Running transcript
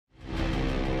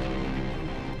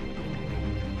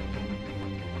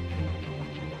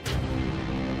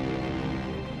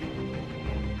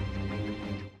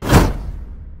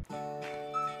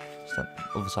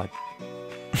Other side.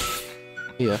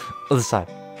 Yeah. Other side.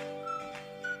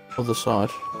 Other side.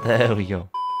 There we go.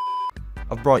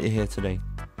 I've brought you here today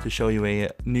to show you a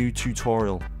new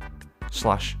tutorial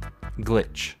slash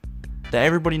glitch that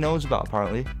everybody knows about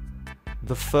apparently.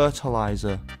 The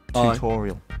fertilizer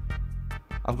tutorial.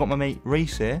 I've got my mate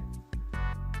Reese here.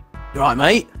 You right,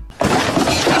 mate?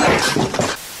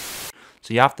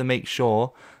 So you have to make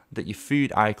sure that your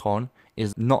food icon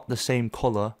is not the same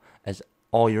colour as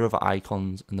all your other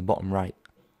icons in the bottom right.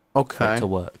 Okay. For it to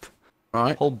work.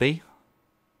 Right. Hold B.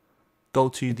 Go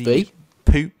to the B.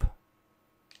 poop.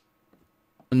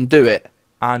 And do it.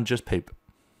 And just poop.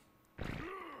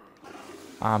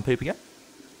 And poop again.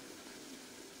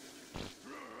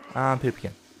 And poop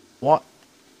again. What?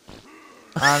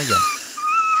 And again.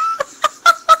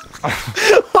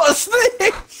 What's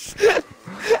this?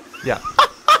 Yeah.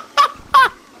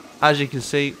 As you can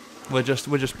see, we're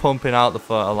just pumping out the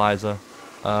fertilizer.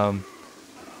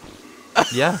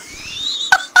 Yeah.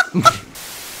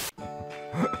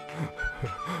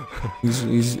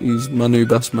 He's my new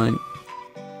best mate.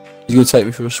 He's gonna take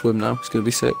me for a swim now. He's gonna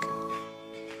be sick.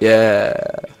 Yeah.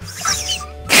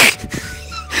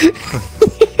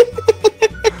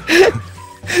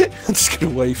 I'm just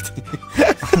gonna wave to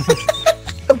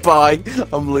you. Bye.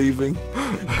 I'm leaving.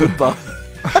 Goodbye.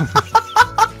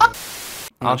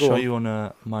 I'll show you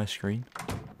on my screen.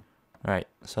 Right,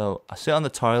 so I sit on the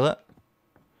toilet.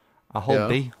 I hold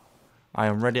B. I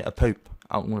am ready to poop.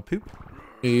 I'm gonna poop.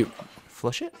 You...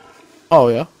 Flush it. Oh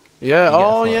yeah. Yeah.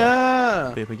 Oh flush.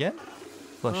 yeah. Poop again.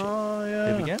 Flush it. Oh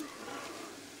yeah. Poop again.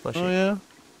 Flush Oh it. yeah.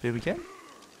 Poop again.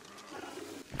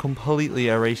 Completely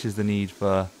erases the need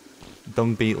for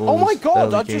dung beetles. Oh my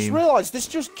god! I game. just realised this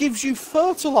just gives you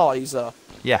fertilizer.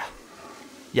 Yeah.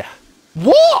 Yeah.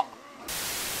 What?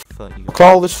 Look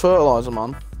at all this fertilizer,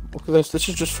 man. Look at this. This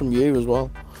is just from you as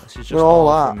well. This is just all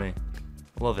all that. from me.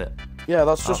 Love it. Yeah,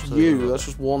 that's just Absolutely you. That's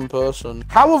just one person.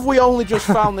 How have we only just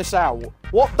found this out?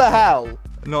 What the hell?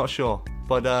 Not sure,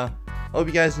 but I hope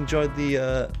you guys enjoyed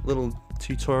the little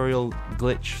tutorial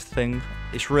glitch thing.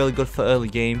 It's really good for early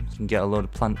game. You can get a load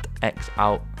of Plant X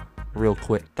out real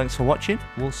quick. Thanks for watching.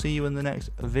 We'll see you in the next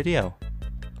video.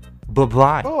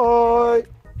 Bye-bye. Bye.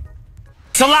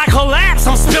 Till I collapse,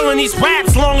 I'm spilling these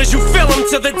raps. Long as you feel them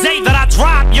to the day that I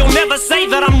drop, you'll never say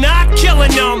that I'm not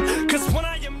killing them. 'Cause